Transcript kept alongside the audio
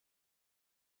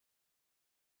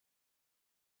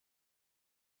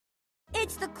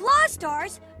It's the Claw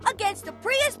Stars against the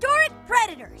prehistoric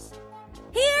predators.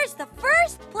 Here's the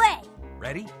first play.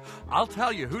 Ready? I'll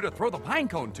tell you who to throw the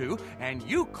Pinecone to, and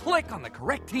you click on the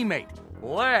correct teammate.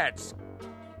 Let's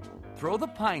throw the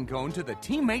Pinecone to the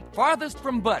teammate farthest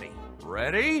from Buddy.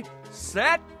 Ready,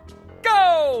 set,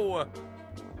 go!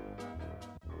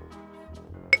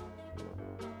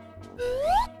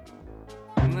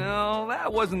 No,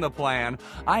 that wasn't the plan.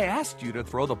 I asked you to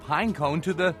throw the Pinecone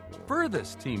to the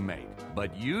furthest teammate,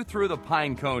 but you threw the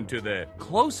Pinecone to the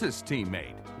closest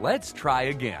teammate. Let's try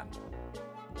again.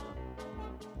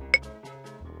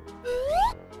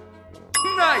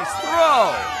 Nice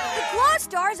throw! The Claw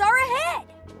Stars are ahead.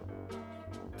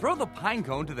 Throw the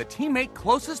Pinecone to the teammate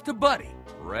closest to Buddy.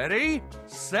 Ready,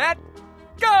 set,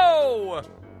 go!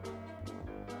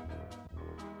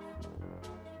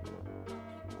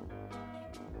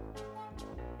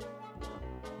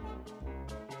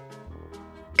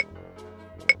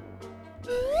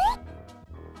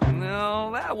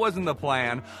 No, that wasn't the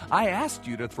plan. I asked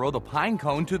you to throw the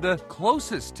Pinecone to the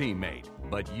closest teammate,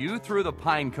 but you threw the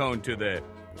Pinecone to the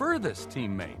furthest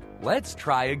teammate. Let's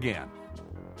try again.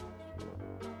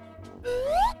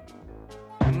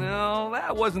 No,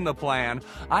 that wasn't the plan.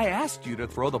 I asked you to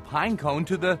throw the Pinecone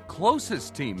to the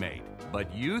closest teammate,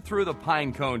 but you threw the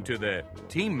Pinecone to the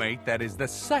teammate that is the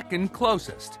second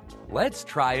closest. Let's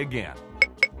try again.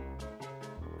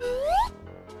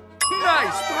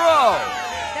 Nice throw!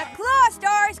 The Claw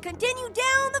Stars continue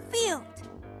down the field.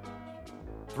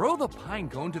 Throw the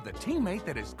Pinecone to the teammate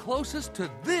that is closest to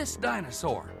this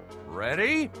dinosaur.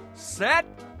 Ready, set,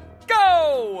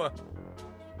 go!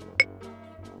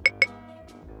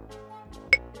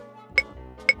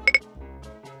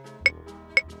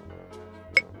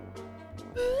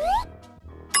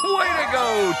 Way to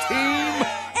go, team!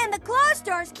 And the Claw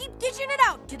Stars keep dishing it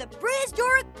out to the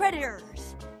prehistoric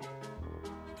predators.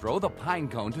 Throw the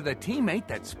Pinecone to the teammate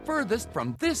that's furthest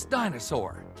from this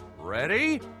dinosaur.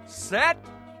 Ready, set,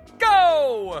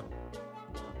 go!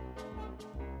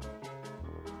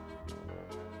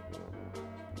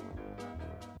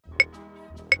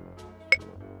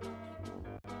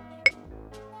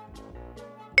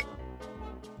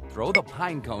 Throw the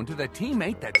Pinecone to the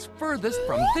teammate that's furthest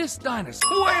from this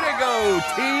dinosaur. Way to go,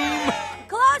 team! The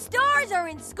Claw Stars are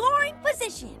in scoring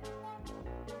position.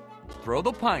 Throw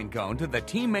the Pinecone to the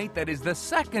teammate that is the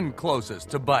second closest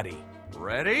to Buddy.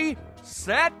 Ready,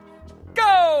 set,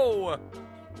 go!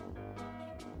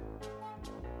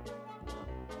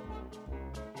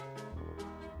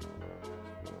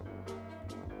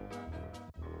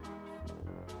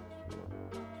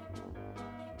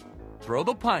 Throw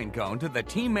the Pinecone to the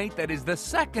teammate that is the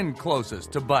second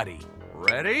closest to Buddy.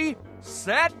 Ready,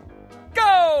 set,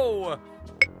 go!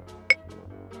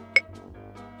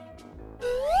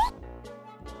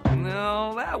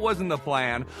 No, that wasn't the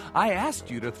plan. I asked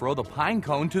you to throw the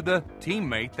Pinecone to the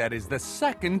teammate that is the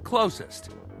second closest,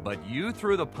 but you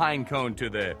threw the Pinecone to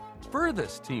the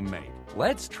furthest teammate.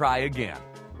 Let's try again.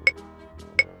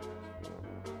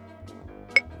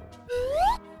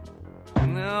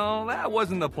 No, that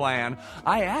wasn't the plan.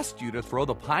 I asked you to throw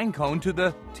the Pinecone to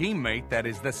the teammate that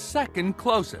is the second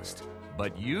closest,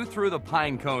 but you threw the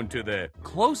Pinecone to the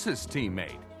closest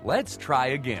teammate. Let's try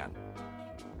again.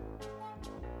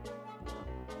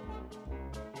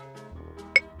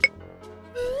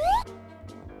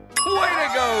 Way to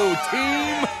go,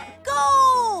 team!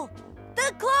 Goal!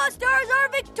 The Claw Stars are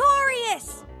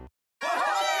victorious!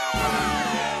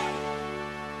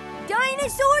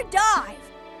 Dinosaur dive!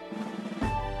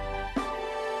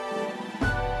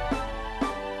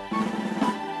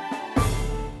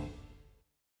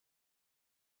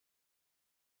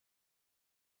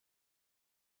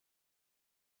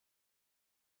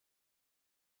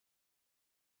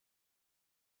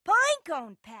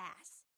 Pinecone pass.